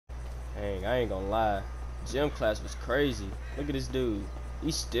Dang, I ain't gonna lie. Gym class was crazy. Look at this dude.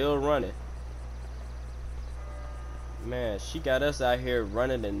 He's still running. Man, she got us out here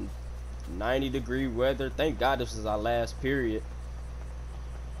running in 90-degree weather. Thank God this is our last period.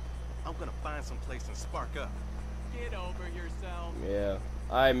 I'm gonna find some place and spark up. Get over yourself. Yeah.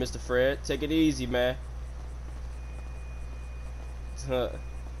 Alright, Mr. Fred. Take it easy, man.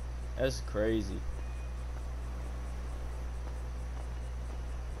 That's crazy.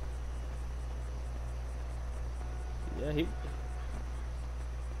 Yeah, he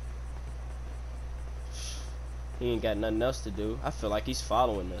ain't got nothing else to do. I feel like he's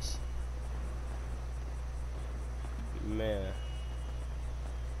following us. Man.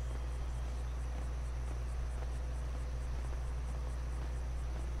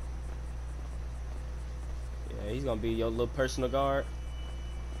 Yeah, he's gonna be your little personal guard.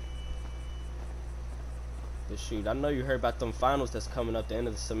 But shoot, I know you heard about them finals that's coming up the end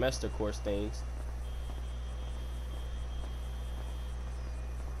of the semester course things.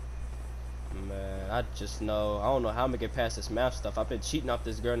 Man, I just know, I don't know how I'm gonna get past this math stuff. I've been cheating off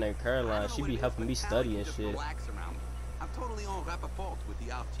this girl named Caroline. She be helping me study and shit. I'm totally on rapport with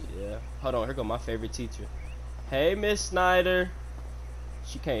the art teacher. Yeah. Hold on, here go my favorite teacher. Hey, Miss Snyder.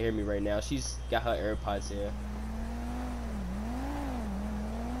 She can't hear me right now. She's got her AirPods in.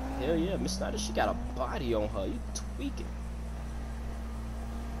 Hell yeah, Miss Snyder, she got a body on her. You tweaking.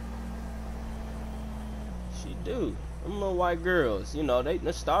 She do. Them little white girls, you know, the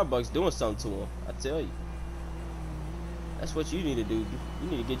Starbucks doing something to them. I tell you. That's what you need to do.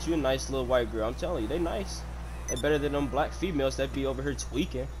 You need to get you a nice little white girl. I'm telling you, they nice. They better than them black females that be over here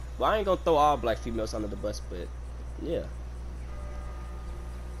tweaking. Well, I ain't gonna throw all black females under the bus, but yeah.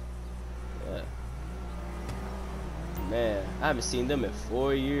 Yeah. Man, I haven't seen them in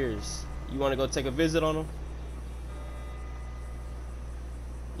 4 years. You wanna go take a visit on them?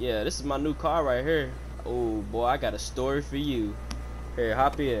 Yeah, this is my new car right here. Oh boy, I got a story for you. Here,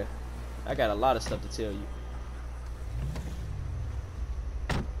 hop in. I got a lot of stuff to tell you.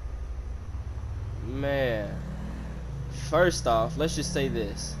 Man, first off, let's just say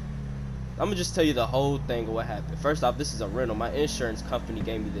this. I'm gonna just tell you the whole thing of what happened. First off, this is a rental. My insurance company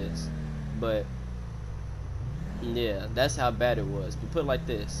gave me this. But yeah, that's how bad it was. But put it like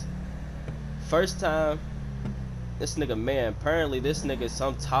this. First time, this nigga, man, apparently this nigga is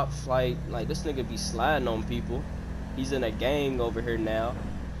some top flight, like this nigga be sliding on people. He's in a gang over here now.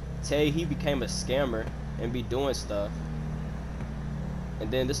 Tell you, he became a scammer and be doing stuff.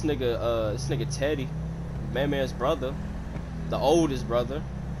 And then this nigga Teddy, man's brother, the oldest brother,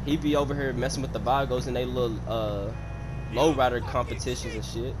 he be over here messing with the Vagos and they little lowrider competitions and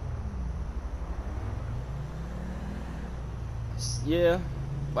shit. Yeah,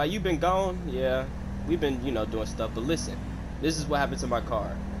 while you been gone, yeah, we've been, you know, doing stuff. But listen, this is what happened to my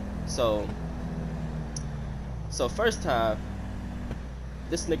car. So first time,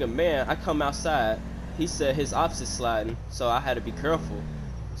 this nigga, man, I come outside. He said his ops is sliding, so I had to be careful.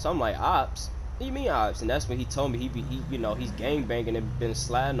 So I'm like, ops? What do you mean ops? And that's when he told me he you know, he's gang banging and been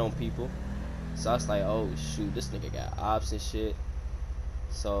sliding on people. So I was like, oh shoot, this nigga got ops and shit.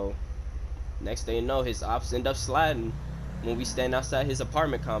 So next thing you know, his ops end up sliding when we stand outside his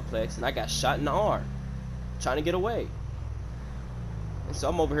apartment complex, and I got shot in the arm trying to get away. And so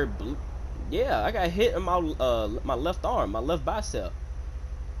I'm over here yeah, I got hit in my my left arm, my left bicep.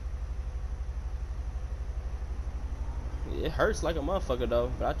 It hurts like a motherfucker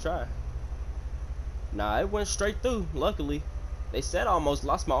though, but I try. Nah, it went straight through, luckily. They said I almost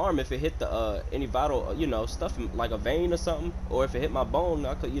lost my arm if it hit the any vital, you know, stuff like a vein or something, or if it hit my bone,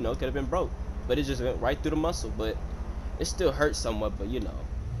 I could, you know, could have been broke. But it just went right through the muscle, but it still hurts somewhat, but you know.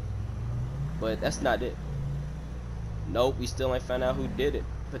 But that's not it. Nope, we still ain't found out who did it.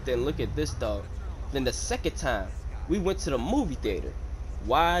 But then look at this though. Then the second time, we went to the movie theater.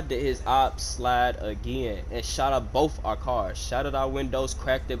 Why did his ops slide again and shot up both our cars? Shot at our windows,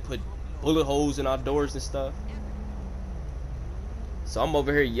 cracked it, put bullet holes in our doors and stuff. So I'm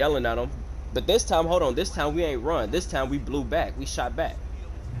over here yelling at him. But this time, hold on, this time we ain't run. This time we blew back. We shot back.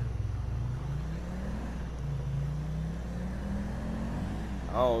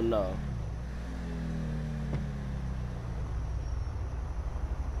 I don't know.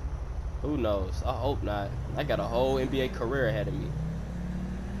 Who knows? I hope not. I got a whole NBA career ahead of me.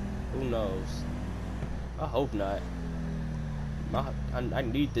 Who knows? I hope not. I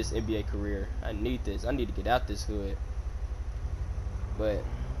need this NBA career. I need this. I need to get out this hood. But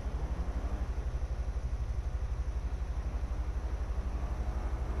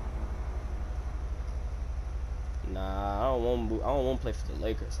nah, I don't want to play for the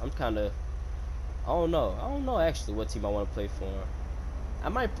Lakers. I'm kind of, I don't know actually what team I want to play for. I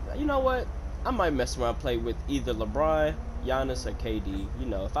might, you know what? I might mess around and play with either LeBron, Giannis, or KD. You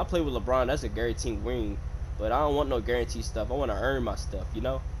know, if I play with LeBron, that's a guaranteed win. But I don't want no guaranteed stuff. I want to earn my stuff, you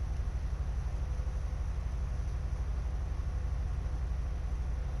know?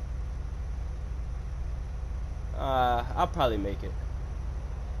 I'll probably make it.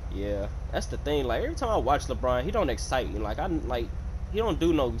 Yeah, that's the thing. Like, every time I watch LeBron, he don't excite me. Like, he don't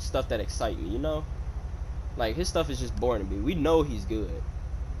do no stuff that excite me, you know? Like, his stuff is just boring to me. We know he's good.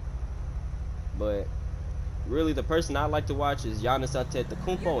 But really, the person I like to watch is Giannis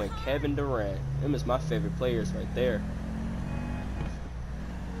Antetokounmpo and Kevin Durant. Them is my favorite players right there.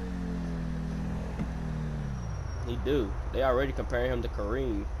 He do. They already comparing him to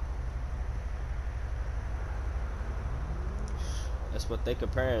Kareem. That's what they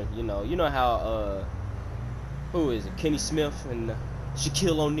comparing. You know how who is it? Kenny Smith and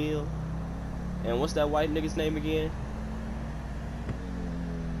Shaquille O'Neal. And what's that white nigga's name again?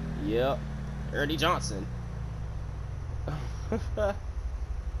 Yep, Ernie Johnson. But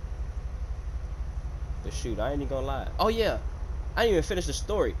shoot, I ain't even gonna lie. Oh yeah, I didn't even finish the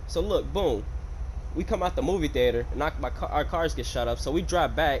story. So look, boom, we come out the movie theater and our cars get shut up. So we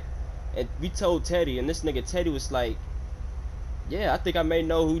drive back and we told Teddy, and this nigga Teddy was like, yeah, I think I may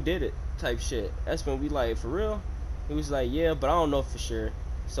know who did it type shit. That's when we like, for real? He was like, yeah, but I don't know for sure.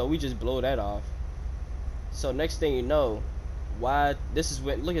 So we just blow that off. So next thing you know, why this is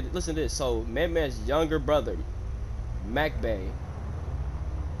when listen to this. So Man's younger brother, Mac Bay,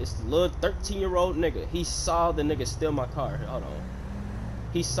 it's the little 13-year-old nigga. He saw the nigga steal my car. Hold on.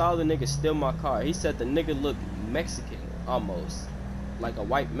 He saw the nigga steal my car. He said the nigga looked Mexican, almost like a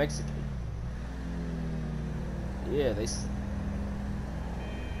white Mexican. Yeah,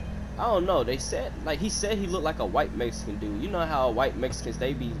 I don't know. They said, like, he said he looked like a white Mexican dude. You know how white Mexicans,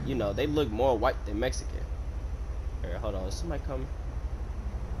 they be, you know, they look more white than Mexican. Here, hold on. Is somebody coming?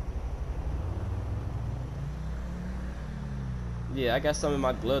 Yeah, I got some in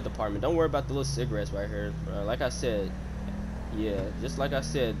my glove department. Don't worry about the little cigarettes right here, bro. Like I said, yeah, just like I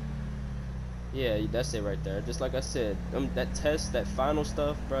said, yeah, that's it right there. Just like I said, that test, that final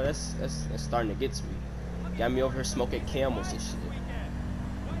stuff, bro, that's starting to get to me. Got me over here smoking Camels and shit.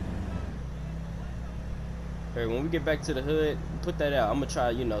 Hey, when we get back to the hood, put that out. I'm gonna try,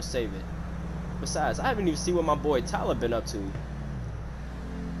 you know, save it. Besides, I haven't even seen what my boy Tyler been up to.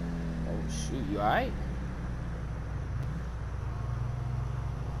 Oh shoot, you alright?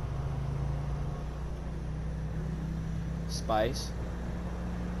 Spice.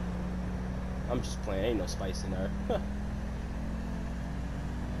 I'm just playing. Ain't no spice in there.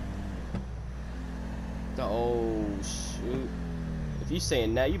 Oh shoot. If you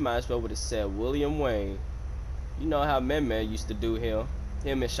saying that, you might as well would have said William Wayne. You know how Man used to do him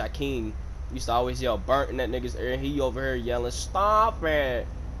and Shaquem used to always yell burnt in that nigga's ear. He over here yelling, stop it.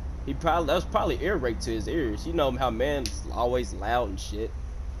 That was probably ear rape to his ears. You know how Man's always loud and shit.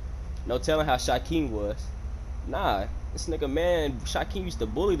 No telling how Shaquem was. Nah, this nigga Shaquem used to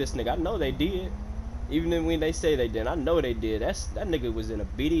bully this nigga. I know they did. Even when they say they didn't, I know they did. That nigga was in a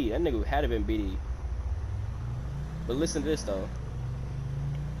BD. That nigga had to been BD. But listen to this though.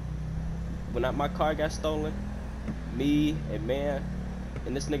 When my car got stolen, me and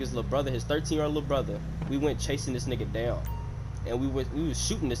and this nigga's little brother, his 13-year-old little brother, we went chasing this nigga down, and we was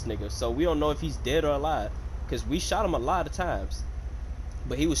shooting this nigga. So we don't know if he's dead or alive, cause we shot him a lot of times,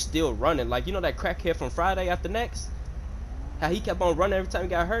 but he was still running. Like, you know that crackhead from Friday After Next, how he kept on running every time he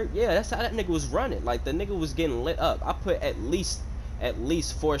got hurt? Yeah, that's how that nigga was running. Like, the nigga was getting lit up. I put at least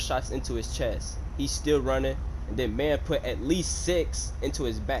 4 shots into his chest. He's still running. And then Man put at least 6 into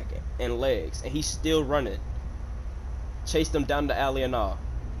his back and legs, and he's still running. Chased him down the alley and all.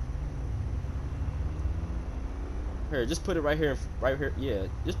 Here, just put it right here, Yeah,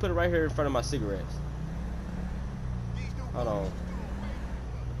 just put it right here in front of my cigarettes. Hold on.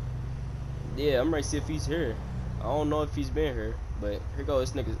 Yeah, I'm ready to see if he's here. I don't know if he's been here, but here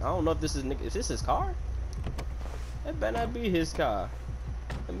goes this nigga. I don't know if this is nigga. Is this his car? That better not be his car.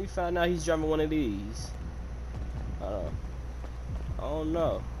 Let me find out he's driving one of these. I don't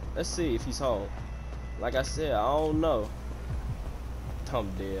know. Let's see if he's home. Like I said, I don't know. I'm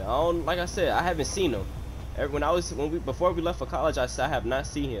dead. Like I said, I haven't seen him. Before we left for college, I said I have not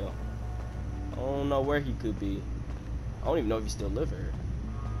seen him. I don't know where he could be. I don't even know if he still lives here.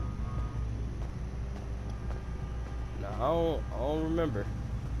 No, I don't remember.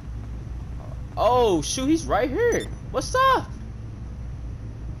 Oh shoot, he's right here. What's up?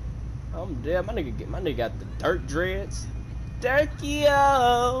 I'm dead. My nigga got the dirt dreads.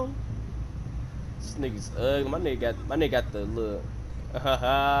 Dirkio. This nigga's ugly. My nigga got the look.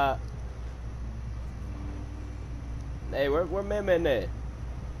 Hey, where Man at?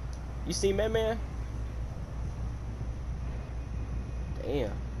 You see man?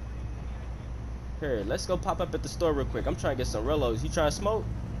 Damn. Here, let's go pop up at the store real quick. I'm trying to get some Rellos. You trying to smoke?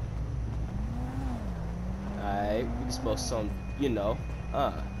 Alright, we can smoke some, you know,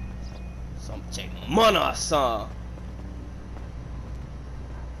 some check money or some.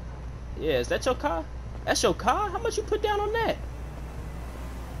 Yeah, is that your car? That's your car? How much you put down on that?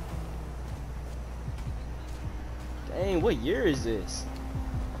 Dang, what year is this?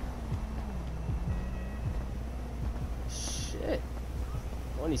 Shit.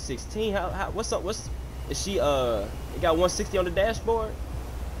 2016. How what's up? Is she it got 160 on the dashboard?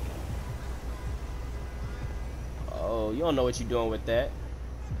 Oh, you don't know what you're doing with that.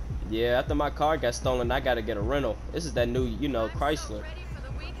 Yeah, after my car got stolen, I gotta get a rental. This is that new, you know, Chrysler.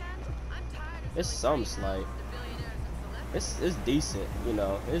 It's some slight. It's decent, you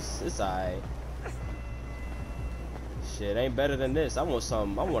know. It's alright. Shit, ain't better than this. I want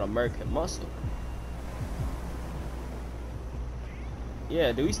American muscle.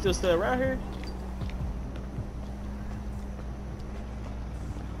 Yeah, do we still around here?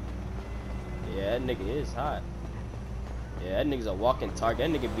 Yeah, that nigga is hot. Yeah, that nigga's a walking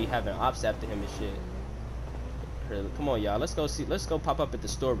target. That nigga be having ops after him and shit. Here, come on, y'all. Let's go pop up at the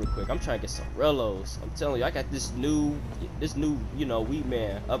store real quick. I'm trying to get some Rellos. I'm telling you, I got this new, you know, weed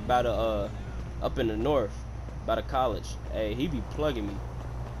man up in the north, by the college. Hey, he be plugging me.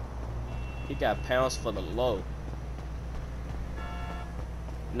 He got pounds for the low.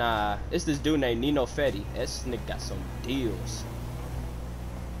 Nah, it's this dude named Nino Fetty. This nigga got some deals.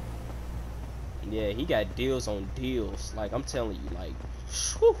 Yeah, he got deals on deals. Like, I'm telling you, like,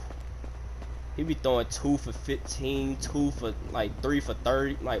 whew. He be throwing 2 for 15, 2 for like 3 for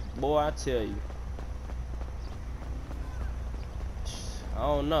 30. Like, boy, I tell you. I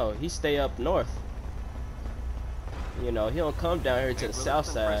don't know. He stay up north. You know, he don't come down here to the south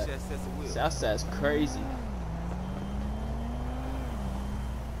side. South side's crazy.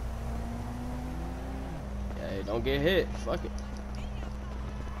 Hey, don't get hit. Fuck it.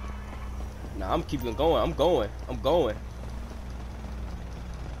 Nah, I'm keeping going. I'm going.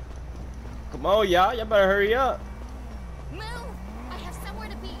 Come on, y'all. Y'all better hurry up. Move! I have somewhere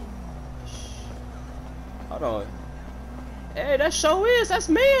to be. Hold on. Hey, that show is. That's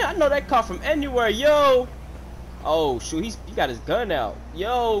man. I know that car from anywhere. Yo. Oh, shoot. He got his gun out.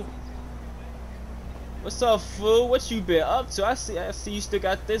 Yo. What's up, fool? What you been up to? I see you still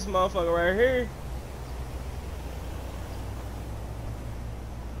got this motherfucker right here.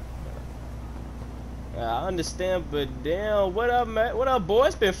 I understand, but damn, what up, man? What up, boy?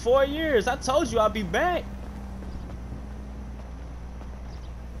 It's been 4 years. I told you I'll be back.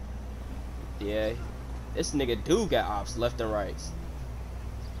 Yeah, this nigga do got ops left and right.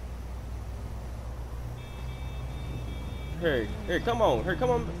 Here, come on. Here,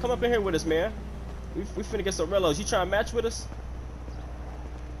 come up in here with us, man. We finna get some Rellos. You trying to match with us?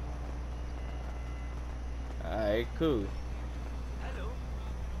 Alright, cool.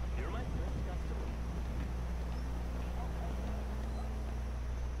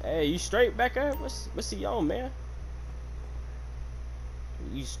 Hey, you straight back there? What's he on, man?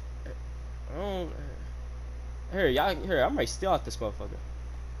 Here, y'all. Here, I might steal out this motherfucker.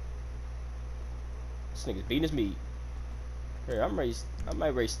 This nigga's beating his meat. Here, I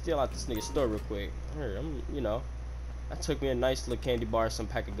might ready steal out this nigga's store real quick. Here, you know, I took me a nice little candy bar, some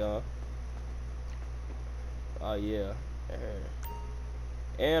pack of gum. Oh yeah. Here.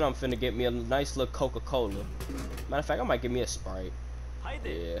 And I'm finna get me a nice little Coca-Cola. Matter of fact, I might get me a Sprite. Hi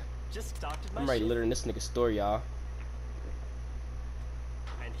there. Yeah. Just started my I'm right shift. littering this nigga's store, y'all.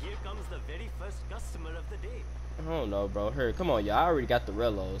 And here comes the very first customer of the day. I don't know, bro. Here, come on, y'all. I already got the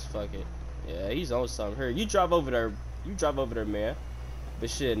Rellos. Fuck it. Yeah, he's on something. Here, you drive over there. You drive over there, man. But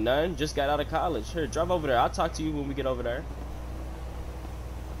shit, none. Just got out of college. Here, drive over there. I'll talk to you when we get over there.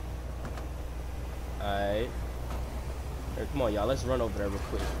 Alright. Here, come on, y'all. Let's run over there real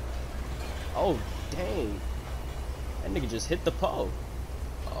quick. Oh, dang. That nigga just hit the pole.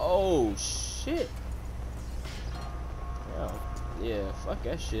 Oh, shit. Yeah, fuck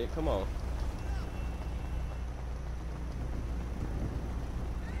that shit. Come on.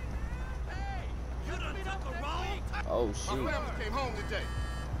 Oh, shoot. My family came home today.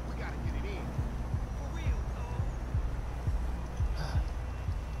 We gotta get it in. For real,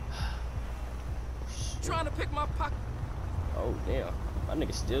 Trying to pick my pocket. Oh, damn. My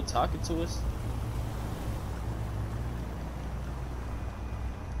nigga still talking to us?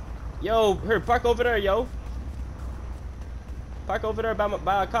 Yo, here, park over there, yo. Park over there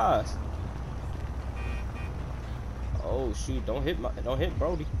by our cars. Oh shoot, don't hit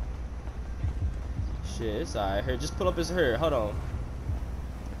Brody. Shit, it's alright. Here, just pull up his hair. Hold on.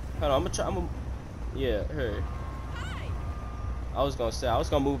 Hold on, I'm gonna try. Yeah, here. I was gonna say I was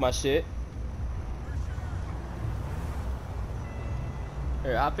gonna move my shit.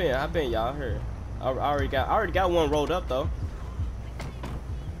 Here, hop in, y'all. Here, I already got one rolled up though.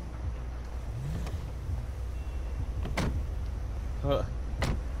 Huh.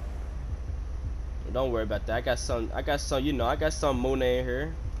 Don't worry about that. I got some. You know, I got some Moon in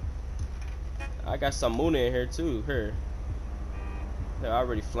here. I got some Moon in here too. Here. I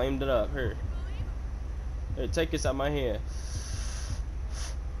already flamed it up. Here. Here, take this out my hand.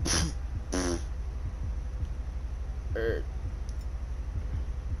 Here.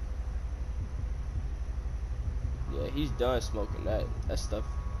 Yeah, he's done smoking that stuff.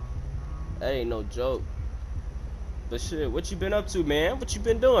 That ain't no joke. But shit, what you been up to, man? What you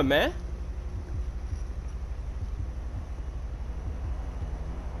been doing, man?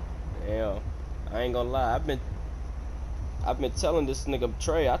 Damn, I ain't gonna lie. I've been telling this nigga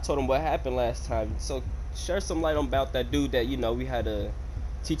Trey. I told him what happened last time. So share some light on about that dude that, you know, we had to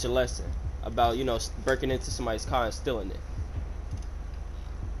teach a lesson about, you know, breaking into somebody's car and stealing it.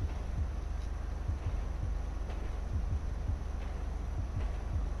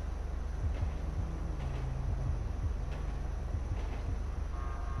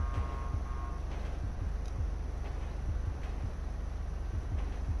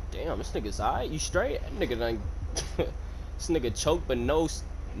 Damn, this nigga's alright. You straight? That nigga done. This nigga choked, but no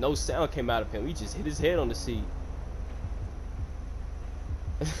sound came out of him. He just hit his head on the seat.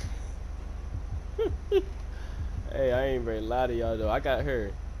 Hey, I ain't very lie to y'all though. I got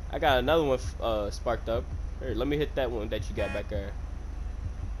another one sparked up. Here, let me hit that one that you got back there.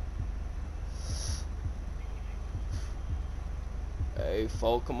 Hey,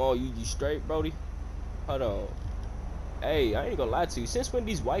 folk, come on, you straight, Brody? Hold on. Hey, I ain't gonna lie to you. Since when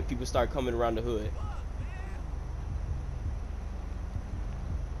these white people start coming around the hood?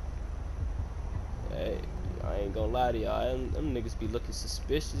 Hey, I ain't gonna lie to y'all. Them niggas be looking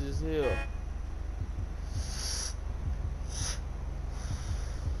suspicious as hell.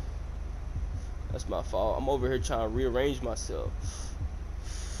 That's my fault. I'm over here trying to rearrange myself.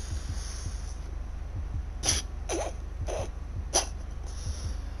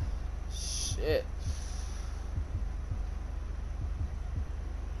 Shit.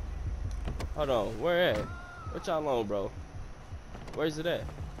 Hold on, where at? What y'all on, bro? Where's it at?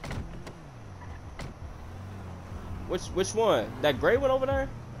 Which one? That gray one over there?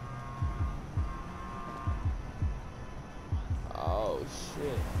 Oh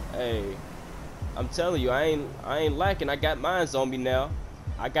shit. Hey, I'm telling you, I ain't lacking. I got mines on me now.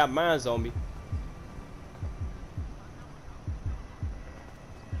 I got mines on me.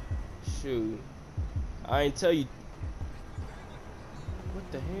 Shoot. I ain't tell you. What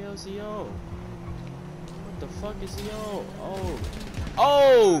the hell is he on? What the fuck is he on? Oh.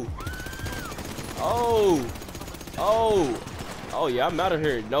 Oh! Oh! Oh! Oh yeah, I'm out of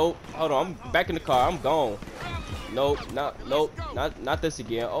here. Nope. Hold on, I'm back in the car. I'm gone. Nope, not this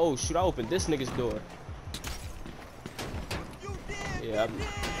again. Oh shoot, I opened this nigga's door. Yeah.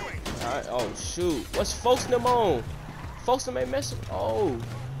 Alright, oh shoot. What's folks them on? Folks them ain't messing. Oh.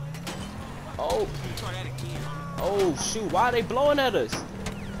 Oh. Oh shoot, why are they blowing at us?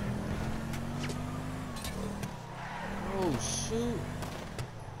 Oh shoot.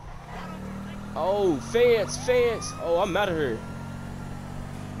 Oh, fence. Oh, I'm out of here.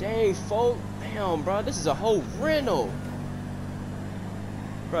 Dang, folk. Damn, bro, this is a whole rental.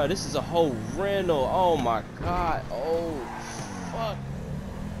 Bro, this is a whole rental. Oh my god. Oh, fuck.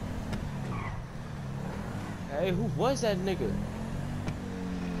 Hey, who was that nigga?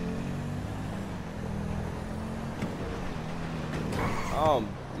 Oh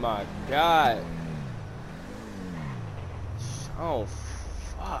my god. Oh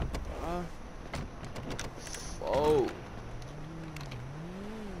fuck, bro. Oh.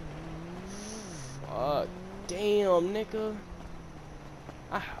 Fuck. Damn, nigga.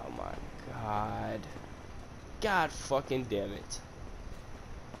 Oh my god. God fucking damn it.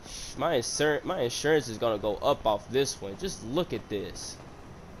 My insurance is gonna go up off this one. Just look at this.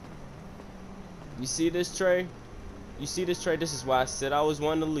 You see this, Trey? You see this, Trey? This is why I said I was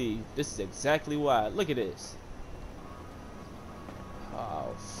wanting to leave. This is exactly why. Look at this.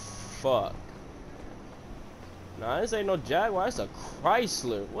 Oh, fuck. Nah, this ain't no Jaguar. It's a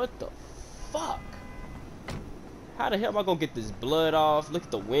Chrysler. What the fuck? How the hell am I gonna get this blood off? Look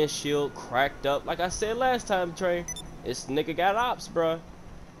at the windshield cracked up. Like I said last time, Trey. This nigga got ops, bruh.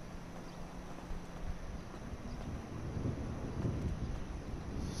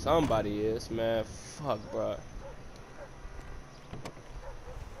 Somebody is, man. Fuck, bruh.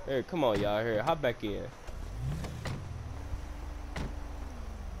 Here, come on, y'all. Here, hop back in.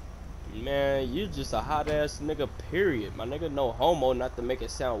 Man, you just a hot ass nigga, period. My nigga, no homo, not to make it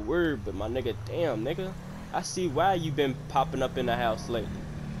sound weird, but my nigga, damn nigga. I see why you been popping up in the house lately.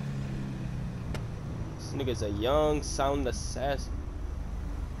 This nigga's a young, sound assassin.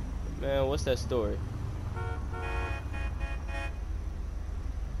 Man, what's that story?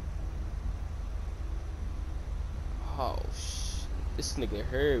 Oh shit. This nigga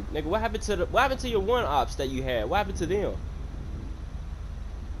heard. Nigga, what happened to your one ops that you had? What happened to them?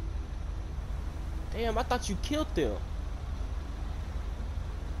 Damn, I thought you killed them.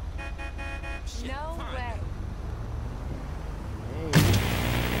 No way.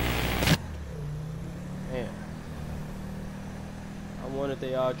 Man. I wonder if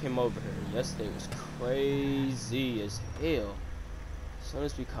they all came over here. Yesterday was crazy as hell. As soon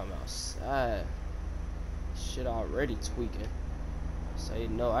as we come outside, shit already tweaking. Say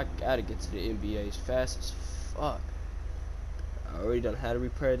no, I gotta get to the NBA as fast as fuck. I already done had to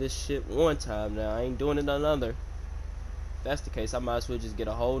repair this shit one time now. I ain't doing it another. If that's the case, I might as well just get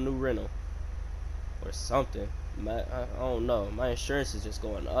a whole new rental. Or something. I don't know. My insurance is just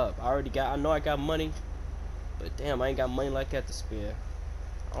going up. I know I got money. But damn, I ain't got money like that to spare.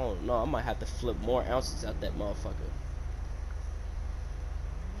 I don't know. I might have to flip more ounces out that motherfucker.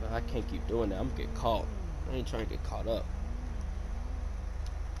 But I can't keep doing that. I'm gonna get caught. I ain't trying to get caught up.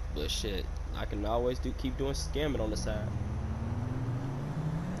 But shit, I can always keep doing scamming on the side.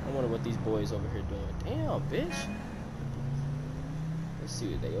 I wonder what these boys over here doing. Damn, bitch. Let's see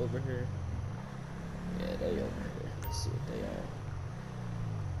what they over here. Yeah, they over here. Let's see what they are.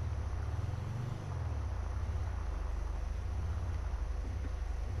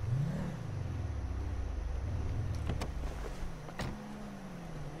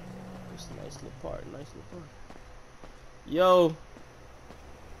 It's a nice little part. Nice little part. Yo.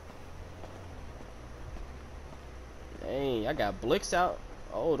 Dang, I got blicks out.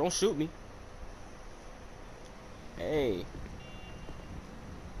 Oh, don't shoot me. Hey.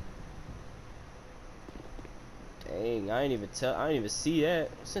 Dang, I didn't even see that.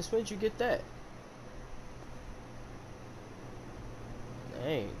 Since when did you get that?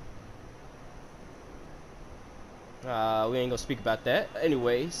 Dang. We ain't gonna speak about that.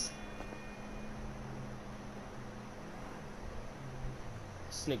 Anyways.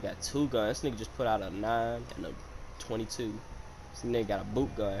 This nigga got 2 guns. This nigga just put out a 9 and a 22. This nigga got a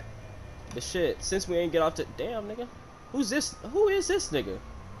boot gun. But shit, since we ain't get off to damn nigga. Who's this? Who is this nigga?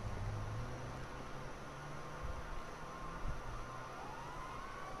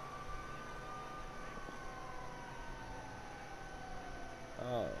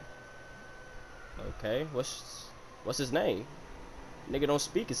 Oh. Okay. What's his name? Nigga don't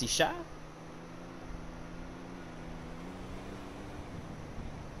speak. Is he shy?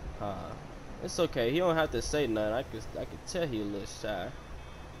 It's okay. He don't have to say nothing. I could tell he a little shy.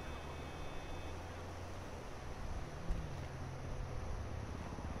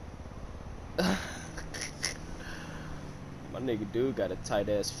 My nigga dude got a tight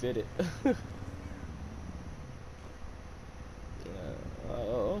ass fitted.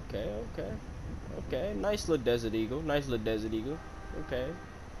 Oh, okay. Nice little Desert Eagle. Okay.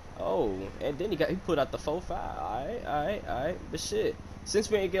 Oh, and then he put out the 4.5. Alright. But shit,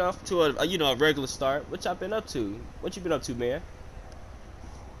 since we ain't get off to a regular start, what y'all been up to? What you been up to, man?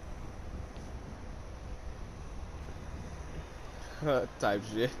 Type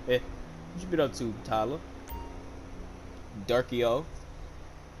shit. What you been up to, Tyler? Darkio.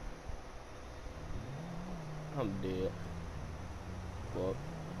 I'm dead. Well,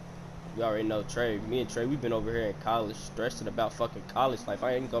 you already know Trey. Me and Trey, we've been over here in college stressing about fucking college life.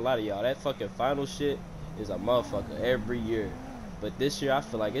 I ain't gonna lie to y'all. That fucking final shit is a motherfucker every year. But this year, I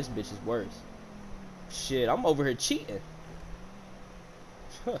feel like this bitch is worse. Shit, I'm over here cheating.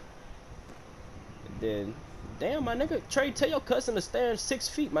 Huh. And then, damn, my nigga, Trey, tell your cousin to stand 6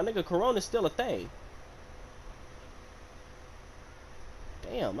 feet. My nigga, Corona's still a thing.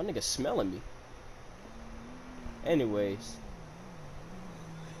 Damn, my nigga smelling me. Anyways.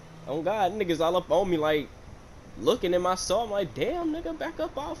 Oh God, niggas all up on me like looking in my soul. I'm like, damn, nigga, back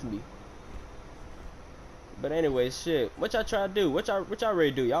up off me. But anyway, shit. What y'all trying to do? What y'all ready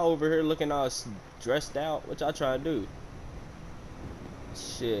to do? Y'all over here looking all dressed out. What y'all trying to do?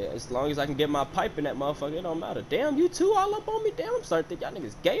 Shit, as long as I can get my pipe in that motherfucker, it don't matter. Damn, you two all up on me. Damn, I'm starting to think y'all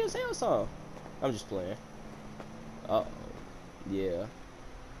niggas gay as hell, son. I'm just playing. Uh-oh. Yeah.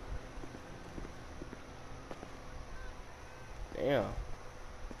 Damn.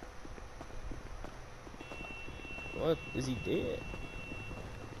 What? Is he dead?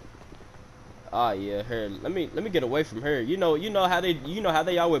 Ah, yeah, her. Let me get away from her. You know how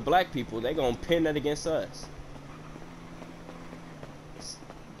they are with black people. They gonna pin that against us.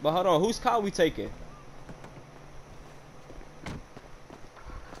 But hold on, whose car we taking?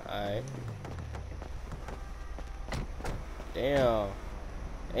 Alright. Damn.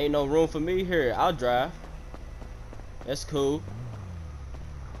 Ain't no room for me here. I'll drive. That's cool.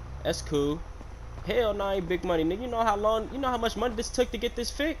 That's cool. Hell no, ain't big money, nigga. You know how much money this took to get this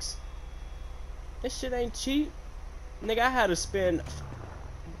fixed? This shit ain't cheap. Nigga, I had to spend.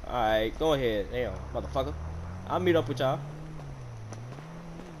 Alright, go ahead. Damn, motherfucker. I'll meet up with y'all.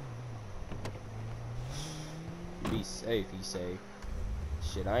 Be safe, he say.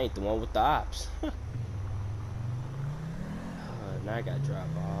 Shit, I ain't the one with the ops. Now I gotta drive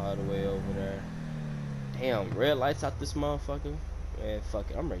all the way over there. Damn, red lights out this motherfucker. Man, fuck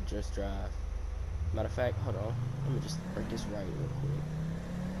it. I'm ready to just drive. Matter of fact, hold on. Let me just break this right real quick.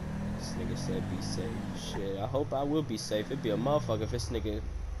 This nigga said be safe. Shit, I hope I will be safe. It'd be a motherfucker if this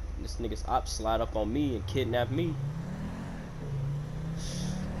nigga's ops slide up on me and kidnap me.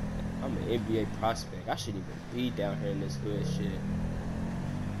 I'm an NBA prospect. I shouldn't even be down here in this hood shit.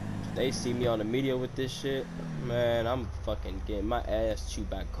 If they see me on the media with this shit, man, I'm fucking getting my ass chewed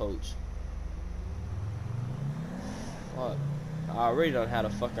by coach. Fuck. I already done had a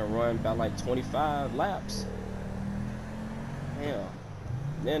fucking run about like 25 laps. Damn.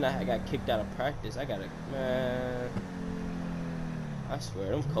 Then I got kicked out of practice. I gotta, man. I swear,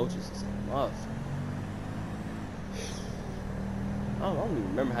 them coaches is a motherfucker. I don't even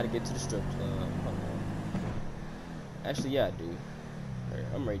remember how to get to the strip club. Hold on. Actually, yeah, I do. Right,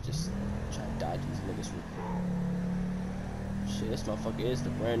 I'm ready to just try to dodge these niggas real quick. Shit, this motherfucker is the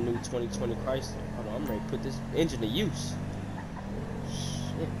brand new 2020 Chrysler. Hold on, I'm ready to put this engine to use.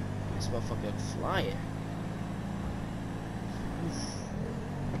 Shit, this motherfucker flying.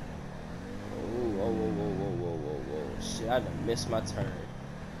 Oh, whoa, whoa, whoa, whoa, whoa, whoa, whoa. Shit, I done missed my turn.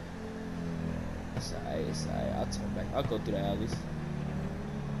 It's alright, it's alright. I'll turn back. I'll go through the alleys.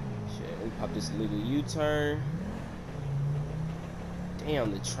 Shit, let me pop this illegal U-turn.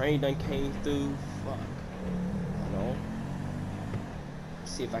 Damn, the train done came through. Fuck. Hold on.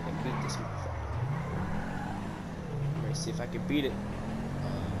 Let's see if I can beat this motherfucker. I'm ready to see if I can beat it.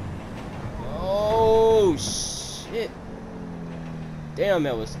 Oh, shit. Damn,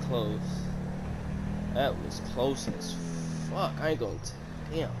 that was close. That was close as fuck. I ain't gonna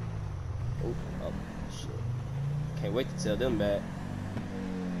damn. Oh, shit. Can't wait to tell them that.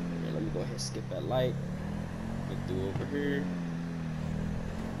 Yeah, let me go ahead and skip that light. Get through over here.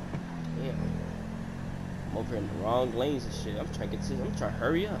 Damn. I'm over in the wrong lanes and shit. I'm trying to get to I'm trying to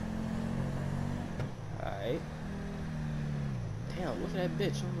hurry up. Alright. Damn, look at that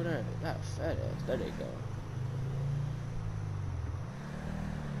bitch over there. That fat ass. There they go.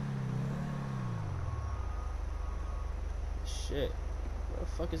 Shit. Where the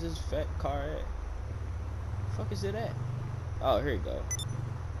fuck is this fat car at? The fuck is it at? Oh, here you go.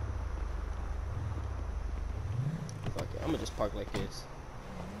 Fuck it. I'm gonna just park like this.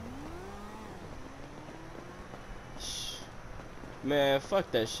 Man,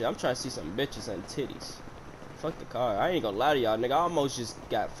 fuck that shit. I'm trying to see some bitches and titties. Fuck the car. I ain't gonna lie to y'all, nigga. I almost just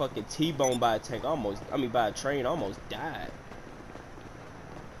got fucking T-boned by a tank. By a train. Almost died.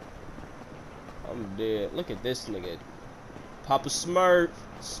 I'm dead. Look at this nigga. Papa Smurf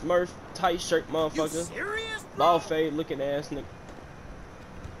tight shirt motherfucker. You serious, bro? Ball fade looking ass nigga.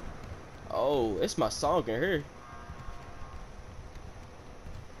 Oh, it's my song in here.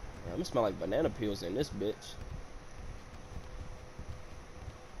 Yeah, I'm gonna smell like banana peels in this bitch.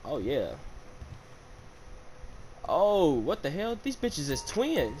 Oh yeah. Oh, what the hell? These bitches is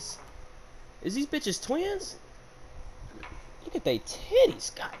twins. Is these bitches twins? Look at they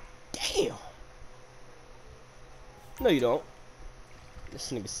titties. God damn. No, you don't.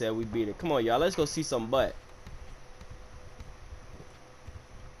 This nigga said we beat it. Come on, y'all. Let's go see some butt.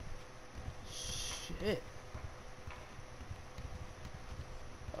 Shit.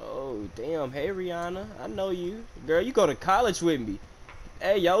 Oh, damn. Hey, Rihanna. I know you. Girl, you go to college with me.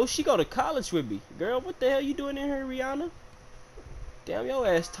 Hey, yo, she go to college with me. Girl, what the hell you doing in here, Rihanna? Damn, your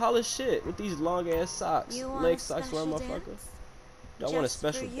ass tall as shit with these long ass socks. Leg socks wearing motherfucker. Don't want a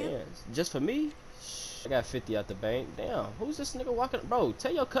special dance. Just for me? I got 50 out the bank. Damn, who's this nigga walking? Bro,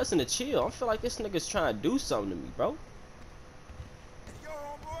 tell your cousin to chill. I feel like this nigga's trying to do something to me, bro. Yo,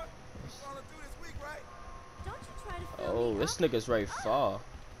 homeboy, you gonna do this week, right? Don't you try to fill Oh, me this up. nigga's ready to fall.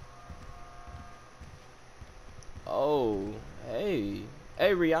 Oh, hey.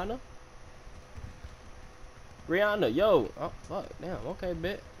 Hey, Rihanna. Rihanna, yo. Oh, fuck. Damn, okay,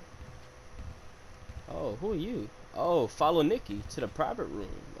 bet. Oh, who are you? Oh, follow Nikki to the private room.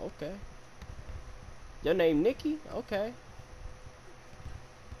 Okay. Your name Nikki? Okay.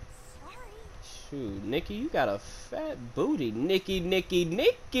 Sorry. Shoot, Nikki, you got a fat booty. Nikki,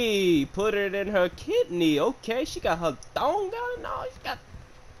 put it in her kidney. Okay, she got her thong out. No, she got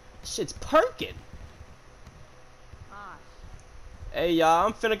shit's perking. Gosh. Hey y'all,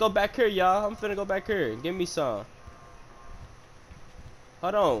 I'm finna go back here, y'all. I'm finna go back here. Give me some.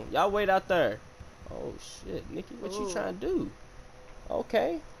 Hold on, y'all wait out there. Oh shit, Nikki, what you trying to do?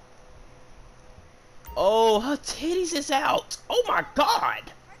 Okay. Oh, her titties is out. Oh my god.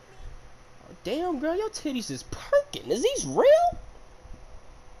 Oh, damn, girl, your titties is perking. Is these real?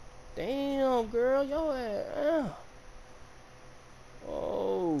 Damn, girl, yo.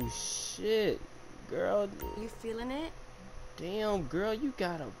 Oh shit, girl. You feeling it? Damn, girl, you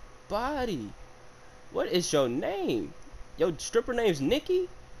got a body. What is your name? Your stripper name's Nikki?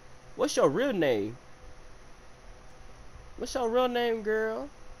 What's your real name? What's your real name, girl?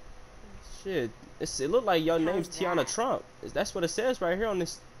 Shit, it look like your name's Tiana Trump. That's what it says right here on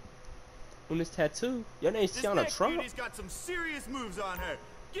this tattoo. Your name's Tiana Trump. This got some serious moves on her.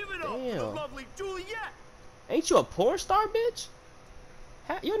 Give it up for the Damn. lovely Juliet. Ain't you a porn star, bitch?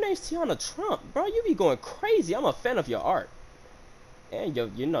 Your name's Tiana Trump, bro. You be going crazy. I'm a fan of your art. And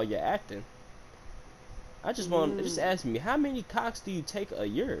you know your acting. I just want just ask me, how many cocks do you take a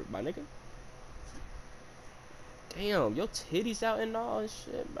year, my nigga? Damn, your titties out and all and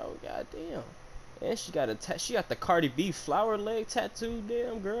shit, bro. Goddamn. And she got the Cardi B flower leg tattoo.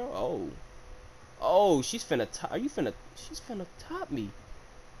 Damn, girl. Oh, she's finna top. She's finna top me.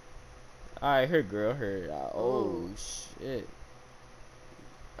 All right, here, girl, here. Oh shit.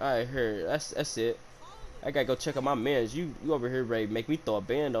 All right, here. That's it. I gotta go check out my mans. You over here ready to make me throw a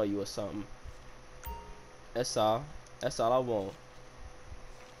band on you or something. That's all. That's all I want.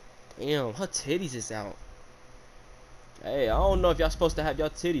 Damn, her titties is out. Hey, I don't know if y'all supposed to have y'all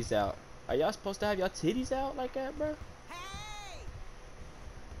titties out. Are y'all supposed to have y'all titties out like that, bro?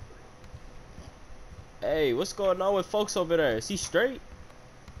 Hey, what's going on with folks over there? Is he straight?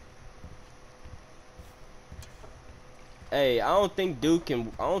 Hey, I don't think Duke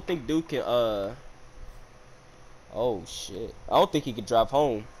can oh shit. I don't think he can drive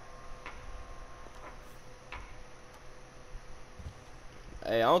home.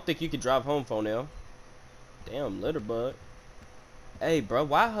 Hey, I don't think you can drive home, Fonell. Damn, litterbug. Hey, bro,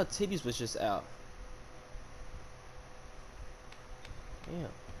 why her titties was just out? Damn.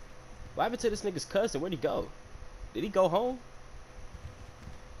 What happened to this nigga's cousin? Where'd he go? Did he go home?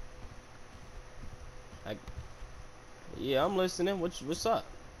 Yeah, I'm listening. What's up?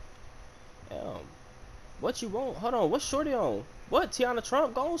 Damn. What you want? Hold on. What's Shorty on? What? Tiana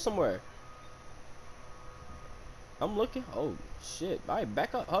Trump going somewhere? I'm looking. Oh shit. Alright,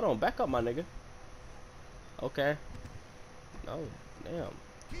 back up. Hold on. Back up, my nigga. Okay. No. Damn.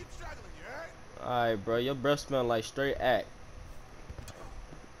 Keep struggling, you heard? Alright, bro. Your breath smell like straight act.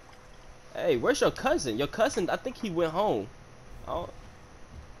 Hey, where's your cousin? Your cousin, I think he went home. Oh.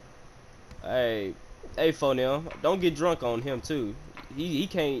 Hey, Fonell, don't get drunk on him too. He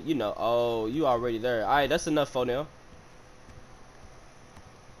can't, you know. Oh, you already there. All right, that's enough, Fonell.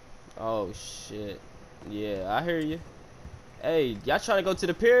 Oh shit. Yeah, I hear you. Hey, y'all trying to go to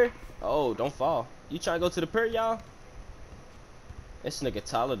the pier? Oh, don't fall. You trying to go to the pier, y'all? This nigga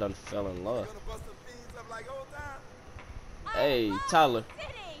Tyler done fell in love. Hey, Tyler.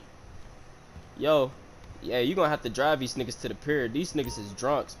 Yo, yeah, you gonna have to drive these niggas to the pier. These niggas is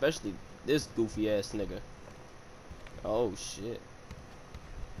drunk, especially this goofy ass nigga. Oh shit.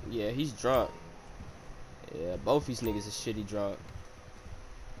 Yeah, he's drunk. Yeah, both these niggas is shitty drunk.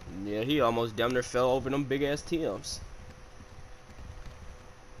 Yeah, he almost damn near fell over them big ass Tims.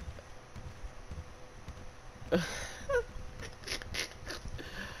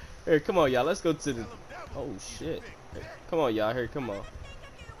 Here, come on, y'all. Let's go to the. Oh shit. Here, come on, y'all. Here, come on.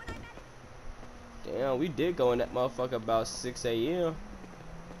 Damn, we did go in that motherfucker about 6 a.m.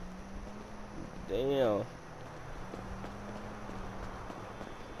 Damn.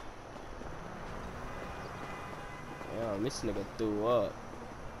 Damn, this nigga threw up.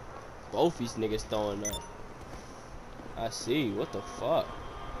 Both these niggas throwing up. I see. What the fuck?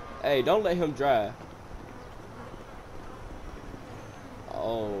 Hey, don't let him drive.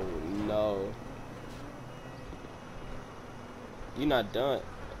 Oh no. You not done.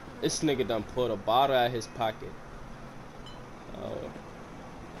 This nigga done pulled a bottle out of his pocket. Oh.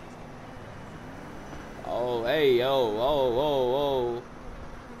 Oh, hey, yo, oh.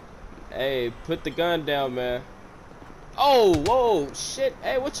 Hey, put the gun down, man. Oh, whoa, shit.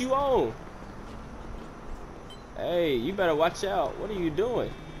 Hey, what you on? Hey, you better watch out. What are you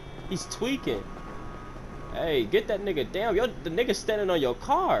doing? He's tweaking. Hey, get that nigga down. Yo, the nigga standing on your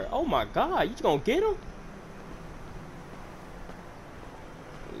car. Oh my god, you gonna get him?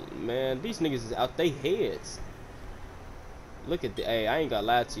 Man, these niggas is out they heads. Look at the, hey, I ain't gonna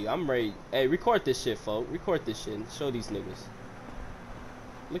lie to you. I'm ready. Hey, record this shit, folk. Record this shit and show these niggas.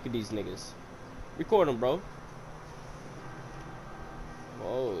 Look at these niggas. Record them, bro.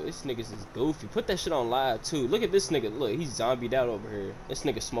 Oh, this niggas is goofy. Put that shit on live, too. Look at this nigga. Look, he's zombied out over here. This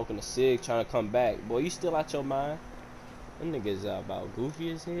nigga smoking a cig, trying to come back. Boy, you still out your mind? Them niggas about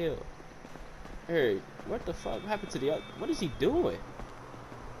goofy as hell. Hey, what the fuck happened to the other? What is he doing?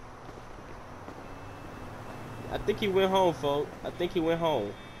 I think he went home, folk. I think he went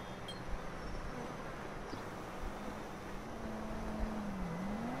home.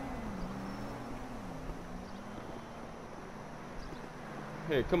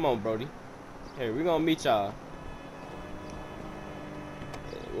 Here, come on, Brody. Here, we gonna meet y'all.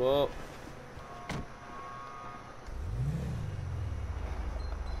 Well,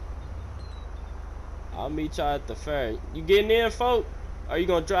 I'll meet y'all at the fair. You getting in, folk? Or you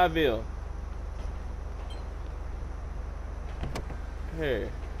gonna drive in?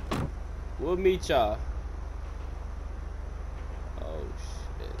 Here, we'll meet y'all. Oh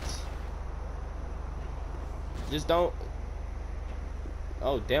shit! Just don't.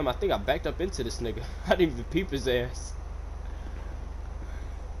 Oh damn! I think I backed up into this nigga. I didn't even peep his ass.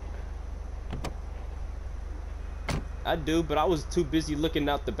 I do, but I was too busy looking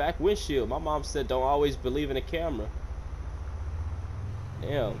out the back windshield. My mom said don't always believe in the camera.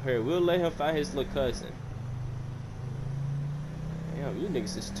 Damn, here, we'll let him find his little cousin. Damn, you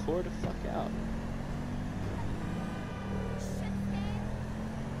niggas just tore the fuck out.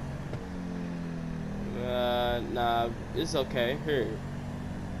 Nah, it's okay. Here,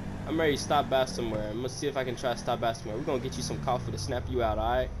 I'm ready to stop by somewhere. I'm gonna see if I can try to stop by somewhere. We're gonna get you some coffee to snap you out,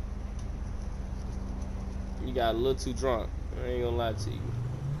 alright? You got a little too drunk. I ain't gonna lie to you.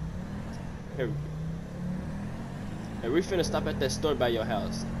 Here. Hey, we finna stop at that store by your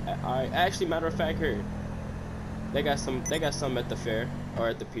house. Alright, actually, matter of fact, here. They got some at the fair. Or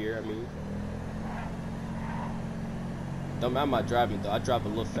at the pier, I mean. Don't mind my driving, though. I drive a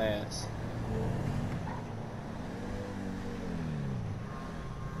little fast.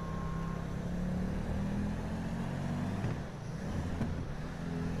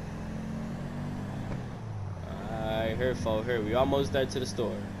 Here, folks, here, we almost there to the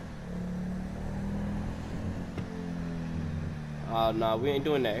store. Oh, no, we ain't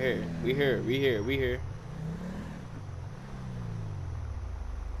doing that here. We here.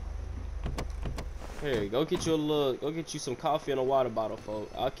 Here, go get you some coffee and a water bottle,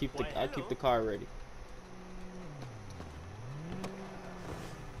 folks. I'll keep the car ready.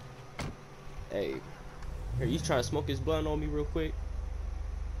 Hey, here, you trying to smoke his blunt on me real quick?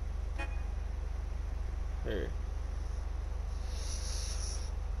 Here.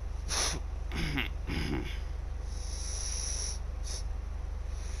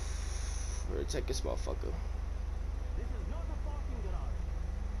 Check this motherfucker. This is not a parking garage.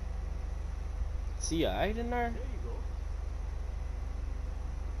 See, alright in there? There you go.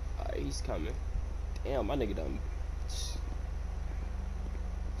 Alright, he's coming. Damn, my nigga done. This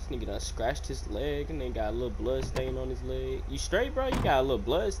nigga done scratched his leg and then got a little blood stain on his leg. You straight, bro? You got a little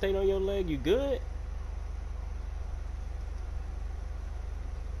blood stain on your leg? You good?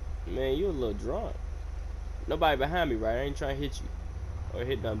 Man, you a little drunk. Nobody behind me, right? I ain't trying to hit you or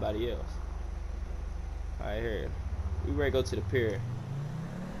hit nobody else. Alright, here. We ready to go to the pier.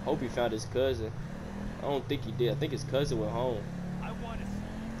 Hope he found his cousin. I don't think he did. I think his cousin went home. I want to see.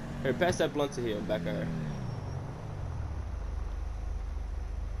 Here, pass that blunt to him back there.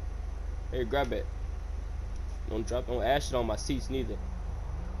 Here, grab it. Don't ash it on my seats neither.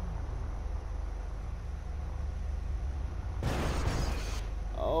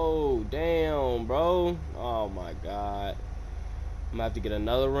 Oh, damn, bro. Oh my god. I'm gonna have to get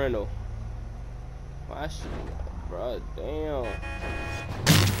another rental. Why should, bro? Damn. I'm gonna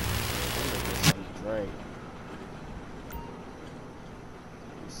get something to drink.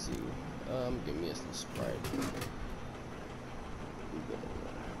 Let's see. Give me a Sprite.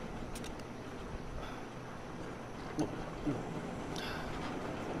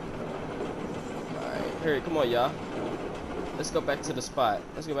 Alright, here, come on, y'all. Let's go back to the spot.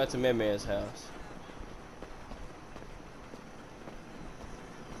 Let's go back to Man's house.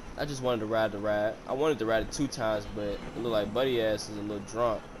 I just wanted to ride the ride. I wanted to ride it 2 times, but it looked like Buddy ass is a little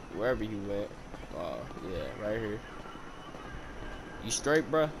drunk wherever he went. Oh yeah, right here. You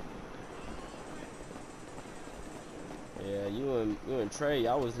straight, bruh? Yeah, you and Trey,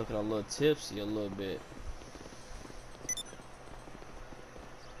 y'all was looking a little tipsy a little bit.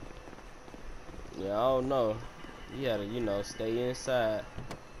 Yeah, I don't know. You gotta, you know, stay inside.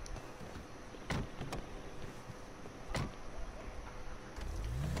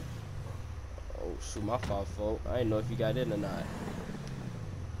 My fault, folk. I didn't know if you got in or not.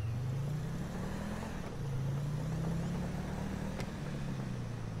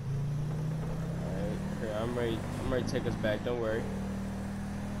 Alright, here, I'm ready to take us back, don't worry.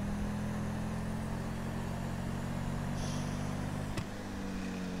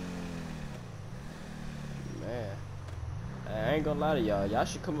 Man. I ain't gonna lie to y'all. Y'all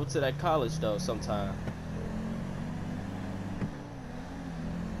should come up to that college though sometime.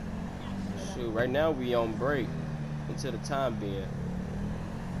 Shoot, right now we on break until the time being.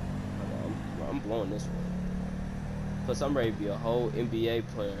 I'm blowing this one. Plus I'm ready to be a whole NBA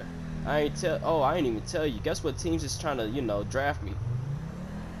player. I ain't even tell you. Guess what teams is trying to, you know, draft me?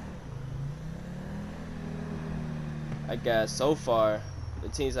 I got so far the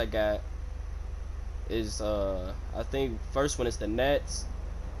teams I got is I think first one is the Nets,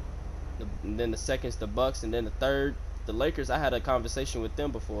 and then the second is the Bucks, and then the third the Lakers. I had a conversation with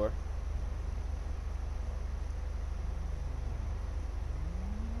them before.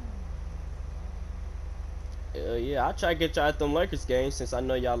 Yeah, I'll try to get y'all at them Lakers games since I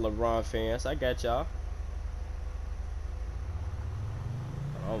know y'all LeBron fans. I got y'all.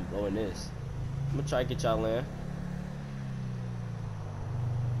 I'm blowing this. I'm gonna try to get y'all in.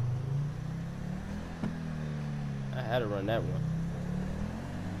 I had to run that one,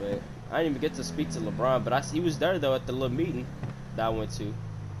 but I didn't even get to speak to LeBron. But he was there though at the little meeting that I went to.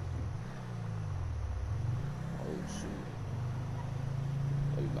 Oh shoot!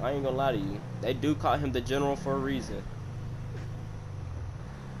 I ain't gonna lie to you. They do call him the general for a reason.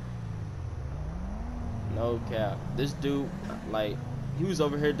 No cap. This dude, like, he was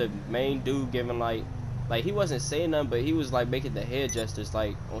over here the main dude giving like he wasn't saying nothing, but he was like making the head gestures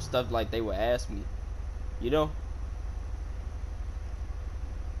like on stuff like they would ask me, you know.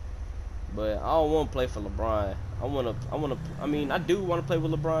 But I don't want to play for LeBron. I mean, I do want to play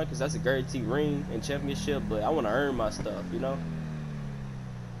with LeBron because that's a guaranteed ring and championship. But I want to earn my stuff, you know.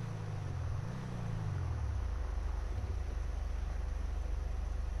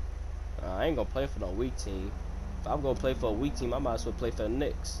 I ain't gonna play for no weak team. If I'm gonna play for a weak team, I might as well play for the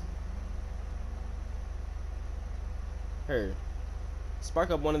Knicks. Here, spark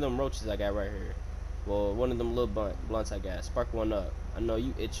up one of them roaches I got right here. Well, one of them little blunts I got. Spark one up. I know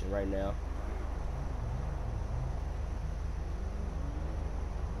you itching right now.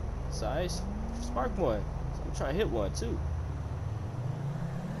 So I spark one. So I'm trying to hit one too.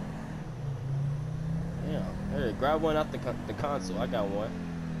 Yeah. Here, grab one out the console. I got one.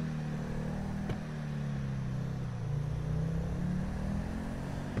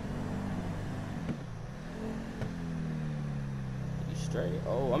 You straight?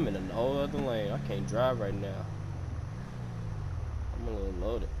 Oh, I'm in a whole other lane. I can't drive right now. I'm a little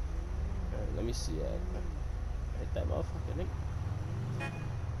loaded. Right, let me see that. Hit that motherfucker, nigga.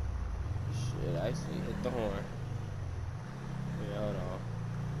 Shit, I actually hit the horn. Yeah, hold on.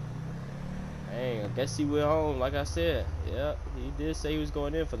 Dang, I guess he went home, like I said. Yep, he did say he was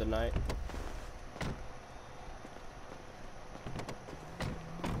going in for the night.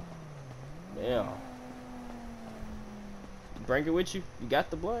 Damn. Bring it with you? You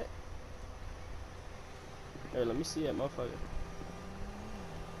got the blood? Here, let me see that motherfucker.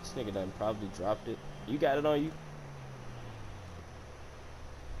 This nigga done probably dropped it. You got it on you?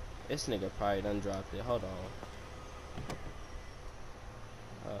 This nigga probably done dropped it. Hold on.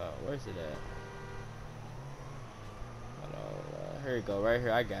 Where's it at? Hold on. Here you go. Right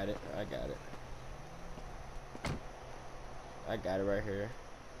here. I got it. I got it. I got it right here.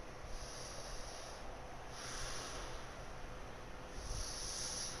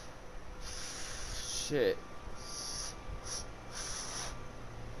 Shit.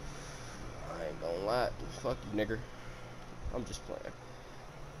 I ain't gonna lie. Fuck you, nigger. I'm just playing.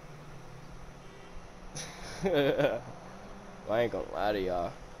 Well, I ain't gonna lie to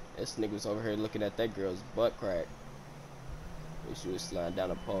y'all. This nigga was over here looking at that girl's butt crack. She was sliding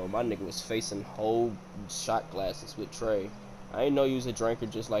down a pole. My nigga was facing whole shot glasses with Trey. I ain't know he was a drinker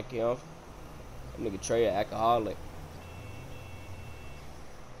just like him. That nigga Trey an alcoholic.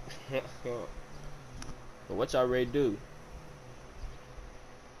 But what y'all ready to do?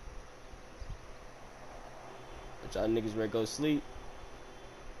 What y'all niggas ready to go sleep?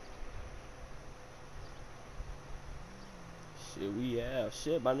 Shit, we have.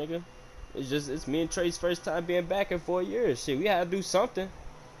 Shit, my nigga. It's me and Trey's first time being back in 4 years. Shit, we had to do something.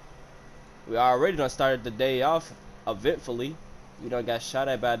 We already done started the day off eventfully. We done got shot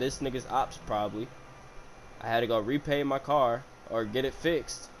at by this nigga's ops probably. I had to go repay my car or get it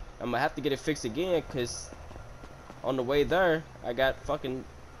fixed. I'm gonna have to get it fixed again because on the way there, I got fucking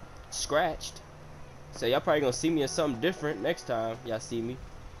scratched. So y'all probably gonna see me in something different next time y'all see me.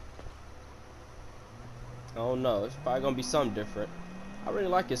 I don't know. It's probably gonna be something different. I really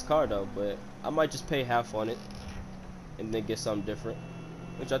like his car though, but I might just pay half on it and then get something different,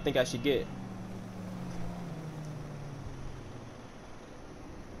 which I think I should get.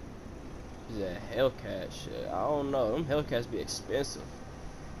 Yeah, Hellcat shit. I don't know. Them Hellcats be expensive,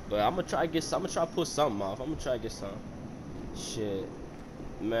 but I'm gonna try to get. I'm gonna try to pull something off. I'm gonna try to get some. Shit,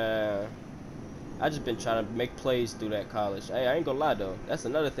 man. I just been trying to make plays through that college. Hey, I ain't gonna lie though. That's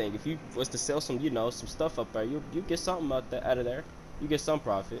another thing. If you was to sell some, some stuff up there, you get something out of there. You get some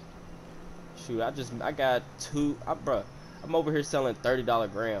profit. Shoot, I got two. Bruh, I'm over here selling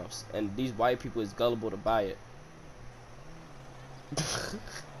 $30 grams, and these white people is gullible to buy it.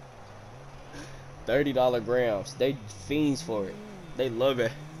 $30 grams. They fiends for it. They love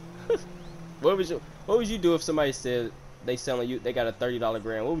it. What would you do if somebody said they got a $30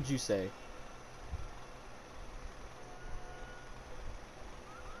 gram? What would you say?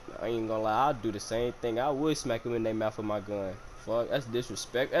 I ain't gonna lie, I'll do the same thing. I would smack them in their mouth with my gun. Fuck, that's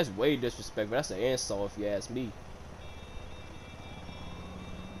disrespect. That's way disrespectful. That's an insult if you ask me.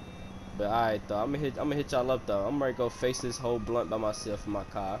 But alright though, I'm gonna hit y'all up though. I'm ready to go face this whole blunt by myself in my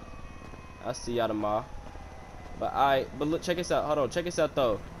car. I'll see y'all tomorrow. But look, check this out. Hold on, check this out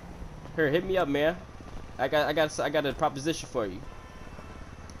though. Here, hit me up, man. I got a proposition for you.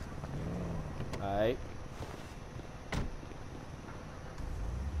 Alright.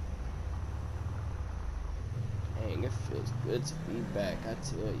 Dang, it feels good to be back, I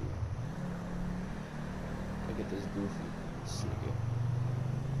tell you. Look at this goofy. This nigga.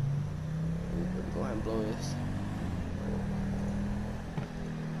 Go ahead and blow this.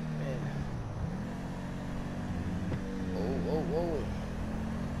 Man. Whoa.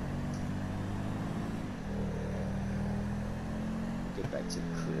 Get back to the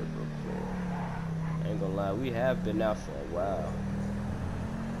crib real quick. I ain't gonna lie, we have been out for a while.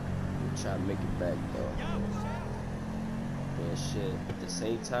 We try to make it back though. And shit, at the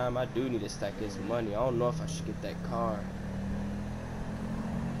same time, I do need to stack this money. I don't know if I should get that car.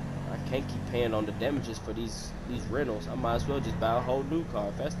 I can't keep paying on the damages for these rentals. I might as well just buy a whole new car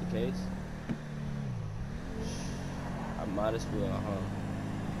if that's the case. I might as well, huh?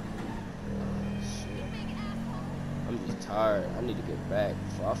 Shit. I'm just tired. I need to get back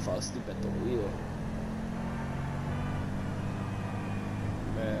before I fall asleep at the wheel.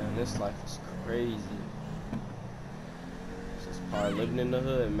 Man, this life is crazy. It's part of living in the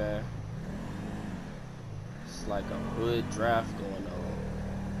hood, man. It's like a hood draft going on.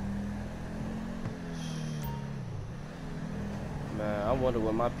 Man, I wonder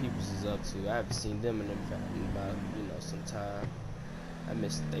what my peoples is up to. I haven't seen them in about, some time. I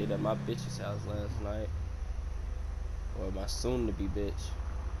stayed at my bitch's house last night. Or my soon-to-be bitch.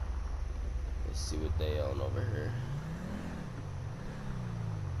 Let's see what they on over here.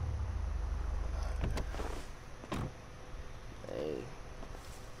 Hey.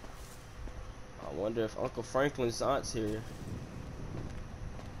 I wonder if Uncle Franklin's aunt's here.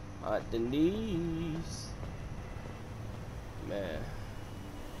 Aunt Denise. Man.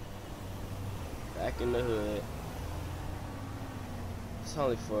 Back in the hood. It's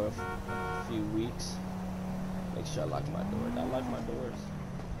only for a few weeks. Make sure I lock my door. Did I lock my doors?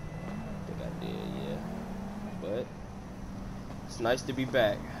 I think I did, yeah. But it's nice to be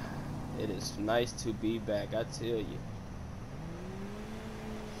back. It is nice to be back, I tell you.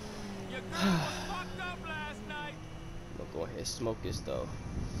 Your girl was fucked up last night. I'm gonna go ahead and smoke this though.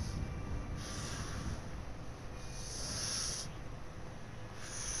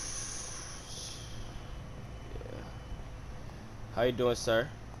 Yeah. How you doing, sir?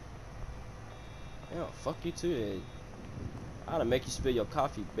 Yeah, fuck you too. I oughta make you spill your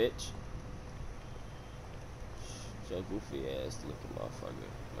coffee, bitch. Your goofy ass looking motherfucker.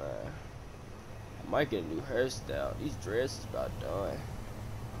 Man. I might get a new hairstyle. These dreads is about done.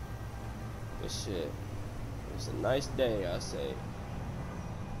 But shit. It's a nice day, I say.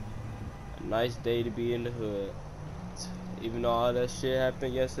 A nice day to be in the hood. Even though all that shit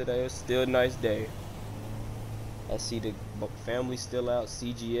happened yesterday, it's still a nice day. I see the family still out,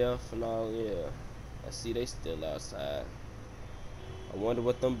 CGF and all, yeah. I see they still outside. I wonder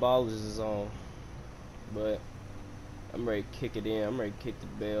what them ballers is on. But I'm ready to kick it in. I'm ready to kick the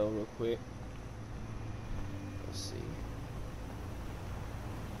bell real quick. Let's see.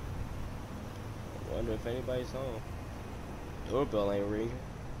 I wonder if anybody's home. Doorbell ain't ringing.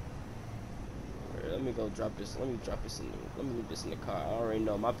 Right, let me go drop this. Let me leave this in the car. I already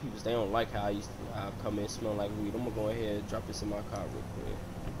know my people, they don't like how I come in smelling like weed. I'm gonna go ahead and drop this in my car real quick.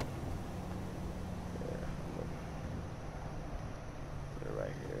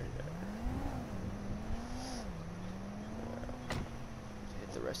 Right here.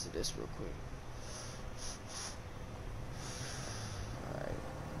 Hit the rest of this real quick.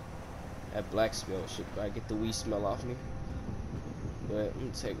 That black smell shit. I get the weed smell off me. But I'm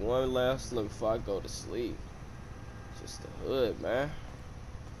gonna take one last look before I go to sleep. Just the hood, man.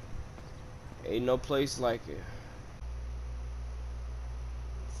 Ain't no place like it.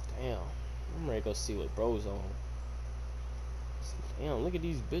 Damn. I'm ready to go see what bro's on. Damn, look at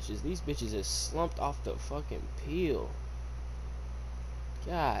these bitches. These bitches is slumped off the fucking peel.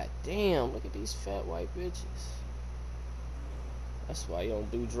 God damn, look at these fat white bitches. That's why you don't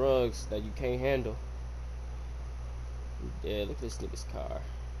do drugs that you can't handle. Yeah, look at this nigga's car.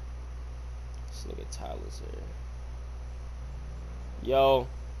 This nigga Tyler's here. Yo.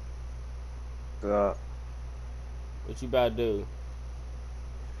 What's up? What you about to do?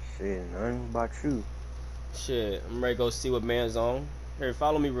 Shit, nothing about you. Shit, I'm ready to go see what man's on. Here,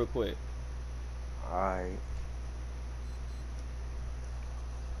 follow me real quick. Alright.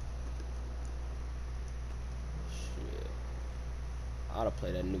 Shit. I oughta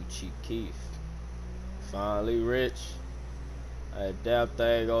play that new Chief Keef. Finally rich. A damn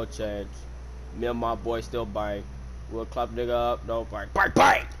thing gon' change. Me and my boy still bang. We'll clap nigga up, don't bang. Bang,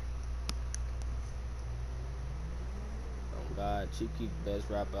 bang! Oh God, Chief Keef best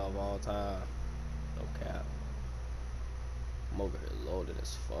rapper of all time. No cap. I'm over here loaded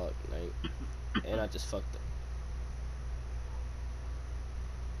as fuck, mate. And I just fucked up.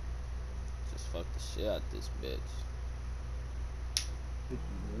 Just fucked the shit out this bitch.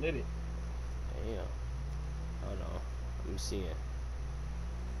 Lit it. Damn. Hold on. I'm seeing.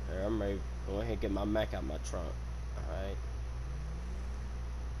 Here, I'm ready. Go ahead and get my Mac out my trunk. Alright.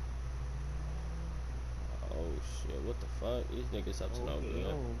 Oh shit, what the fuck? These niggas up to no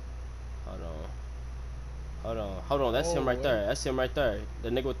good. Hold on. Hold on. Hold on, that's him right there. That's him right there. The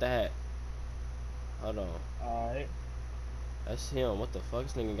nigga with the hat. Hold on. Alright. That's him. What the fuck?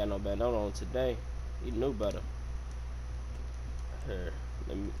 This nigga ain't got no bandana on today. He knew better. Here.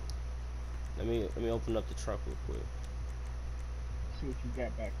 Let me open up the trunk real quick. See what you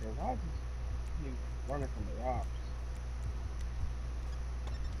got back there. Why is this nigga running from the rocks?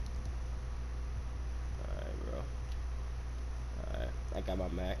 Alright, bro. Alright. I got my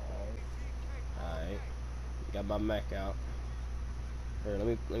Mac. Alright. Got my Mac out. Here, let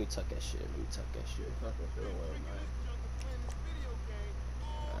me tuck that shit. Let me tuck that shit. Tuck that shit away, man.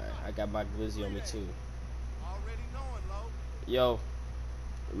 Alright, I got my glizzy on me too. Already knowing, Lo. Yo,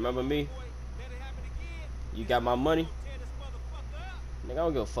 remember me? You got my money? Nigga, I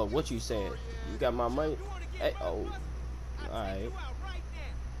don't give a fuck what you saying. You got my money? Hey, oh. Alright.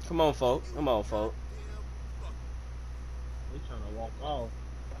 Come on, folk. Come on, folk. They trying to walk off.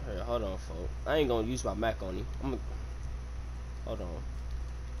 Here, hold on, folk. I ain't gonna use my Mac on you. Hold on.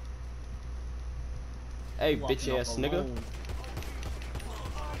 Hey, bitch ass nigga.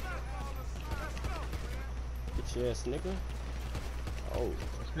 Bitch ass nigga. Oh.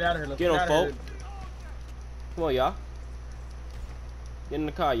 Let's get out of here. Let's Get on, folk. Here. Come on, y'all. Get in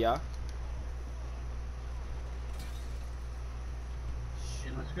the car, y'all.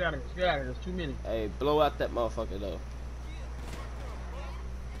 Let's get out of here. Let's get out of here. There's too many. Hey, blow out that motherfucker, though.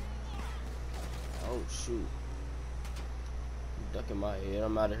 Oh, shoot. I'm ducking my head.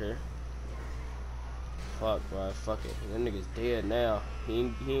 I'm out of here. Fuck, bro. Fuck it. That nigga's dead now.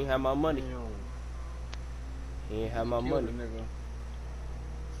 He ain't have my money. Damn. He ain't have my Killed money. the nigga.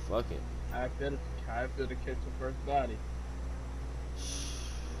 Fuck it. I feel to catch the first body.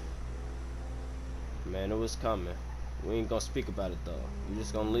 Man, it was coming. We ain't gonna speak about it though. We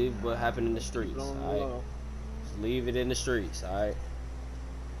just gonna leave what happened in the streets. Alright. Just leave it in the streets, alright?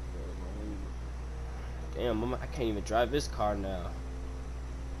 Damn, mama, I can't even drive this car now.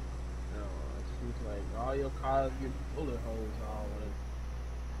 No, it seems like all your cars get bullet holes all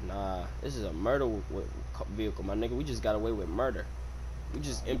in. Nah, this is a murder vehicle, my nigga. We just got away with murder. We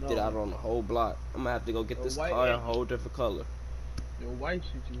just emptied out on the whole block. I'm gonna have to go get this car in a whole different color. Your white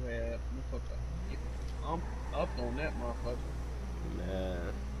shit you had, motherfucker. I'm up on that motherfucker. Man,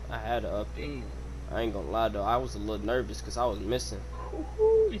 I had to up it. Damn. I ain't gonna lie though, I was a little nervous because I was missing.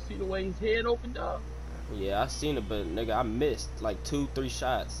 You see the way his head opened up? Yeah, I seen it, but nigga, I missed like 2-3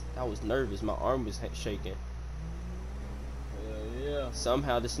 shots. I was nervous. My arm was shaking. Yeah.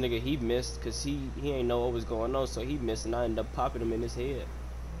 Somehow this nigga, he missed because he ain't know what was going on, so he missed and I ended up popping him in his head.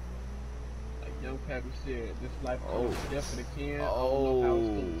 Like Young Pappy said, this life Oh. is death for the kin. Oh. I don't know how it's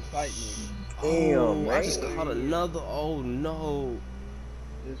gonna fight me. Damn, I just man. caught another. Oh no.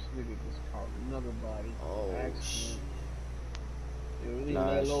 This nigga just caught another body. Oh shit. It was Nah,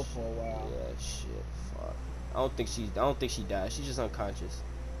 lay low for a while. Yeah, shit. Fuck. I don't think she died. She's just unconscious.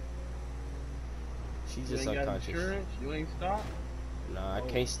 She's You just ain't got unconscious. insurance? You ain't stopped? Nah, I Oh.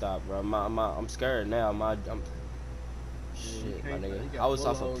 can't stop, bro. I'm scared now. Yeah, you Shit, my can't. nigga. You I got was bullet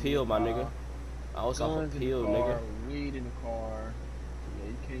off a holes in pill, your my nigga. car, I was off a guns in the pill, car, nigga. weed in the car. Yeah,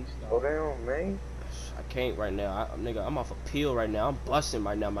 you can't Slow stop. down, man. I can't right now. Nigga, I'm off a pill right now. I'm busting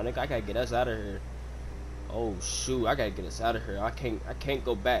right now, my nigga. I gotta get us out of here. Oh shoot, I gotta get us out of here. I can't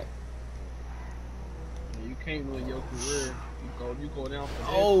go back. Yeah, you can't ruin your career. You go down for this.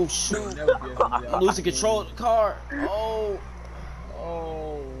 Oh You'll shoot, never be able to get I'm out losing control again. of the car. Oh,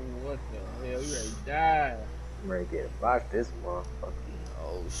 Oh, what the hell? You ready to die? I'm ready to get about this motherfucker.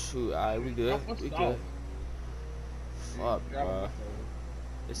 oh shoot. Alright, we good. Drop us We off. good. Man, Fuck, drop bro. us over.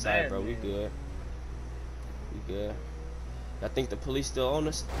 It's alright, bro. We Madman. good. We good. I think the police still on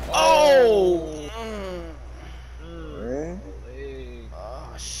us. Oh! Oh! Man. Leg.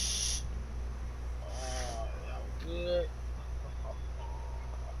 Oh, shit. Oh, that was good.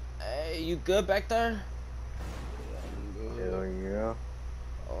 Hey, you good back there? Yeah, I'm Hell good. yeah.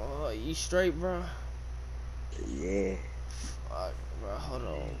 Oh, you straight, bro? Yeah. Fuck, bro. Hold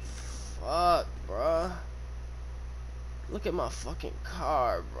on. Fuck, bro. Look at my fucking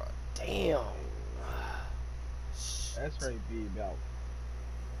car, bro. Damn. That's right, be about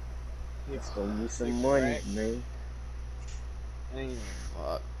It's gonna be six some money, racks. man. Damn.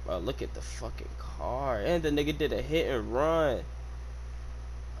 Fuck, bro. Look at the fucking car. And the nigga did a hit and run.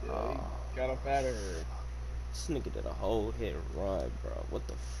 Yeah, Oh, he got up out of here. this nigga did a whole hit and run, bro. What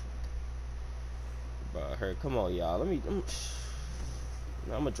the fuck? Bro, here, come on, y'all. I'm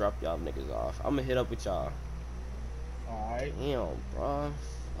gonna drop y'all niggas off. I'm gonna hit up with y'all. Alright. Damn, bro.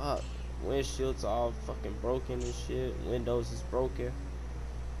 Fuck. Windshield's all fucking broken and shit. Windows is broken.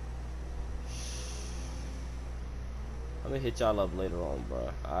 I'm gonna hit y'all up later on, bro.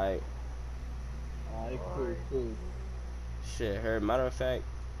 Alright. Alright, cool. Shit, her. Matter of fact,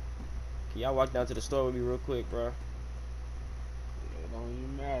 can y'all walk down to the store with me real quick, bro? It don't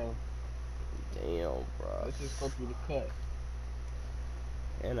even matter. Damn, bro. Let's just go through the cut.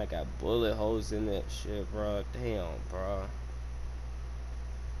 And I got bullet holes in that shit, bro. Damn, bro.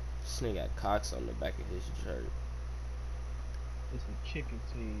 This nigga got cocks on the back of his shirt. It's a chicken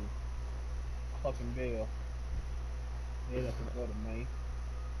team. Fucking Bill. Yeah, that's a brother, man.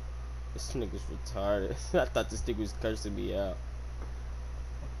 This nigga's retarded. I thought this nigga was cursing me out.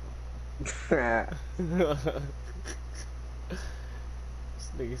 This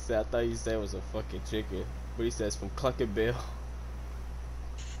nigga said, I thought you said it was a fucking chicken. But he says from Clucking Bill.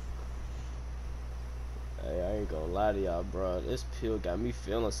 Hey, I ain't gonna lie to y'all, bro. This pill got me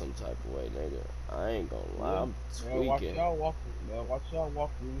feeling some type of way, nigga. I ain't gonna lie, I'm tweaking. Watch y'all walk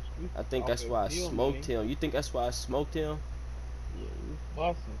through the streets. I think that's why I smoked him. You think that's why I smoked him? Yeah, he was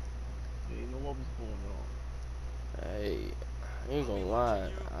busting. You didn't know what was going on. Hey, I ain't gonna lie.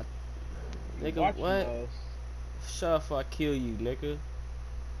 You Nigga, watching what? us. Shut up before I kill you, nigga.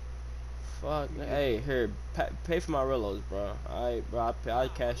 Fuck. Yeah. Hey, here, pay for my relos, bro. Alright, bro. I'll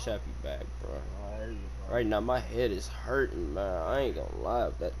cash app you back, bro. Right now, my head is hurting, man. I ain't gonna lie.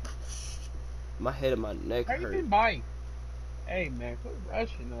 That my head and my neck How you hurt. been biting? Hey, man, quit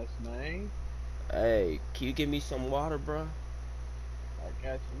rushing us, man. Hey, can you give me some water, bro? I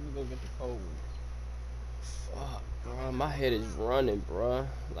got you. Let me go get the cold ones. Fuck, bro. My head is running, bro.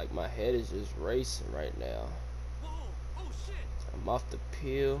 Like, my head is just racing right now. Whoa! Oh shit! I'm off the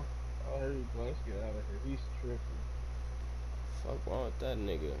pill. Oh, here you go. Let's get out of here. He's tripping. Fuck wrong with that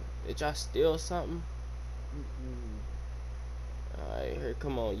nigga? Did y'all steal something? Alright, here,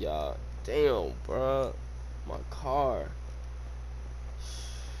 come on, y'all. Damn, bro. My car.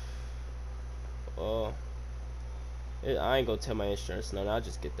 Oh. I ain't gonna tell my insurance nothing. I'll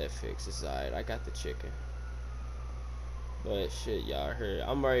just get that fixed. It's alright. I got the chicken. But shit, y'all heard.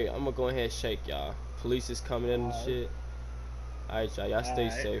 I'm ready. I'm gonna go ahead and shake y'all. Police is coming in and Alright. shit. Alright, y'all. Y'all stay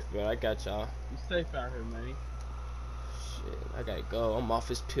Alright. safe, man. I got y'all. You safe out here, man. Shit, I gotta go. I'm off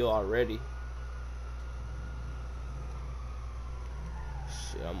this pill already.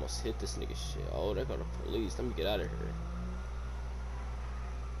 Shit, I almost hit this nigga shit. Oh, there go the police. Let me get out of here.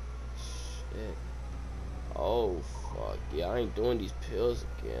 Shit. Oh, fuck. Yeah, I ain't doing these pills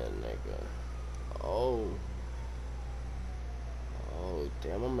again, nigga. Oh. Oh,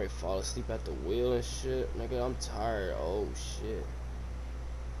 damn. I'm ready to fall asleep at the wheel and shit. Nigga, I'm tired. Oh, shit.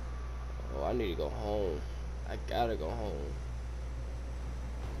 Oh, I need to go home. I gotta go home.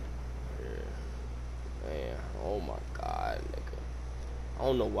 Yeah. Man, oh my god, nigga. I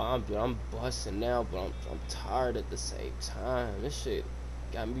don't know why I'm doing. I'm busting now, but I'm tired at the same time. This shit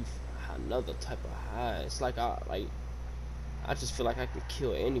got me another type of high. It's like I just feel like I can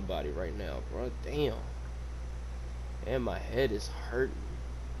kill anybody right now, bro. Damn. And my head is hurting.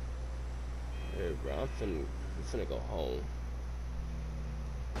 Yeah, bro. I'm finna go home.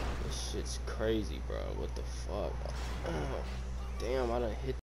 This shit's crazy, bro. What the fuck? Damn, I done hit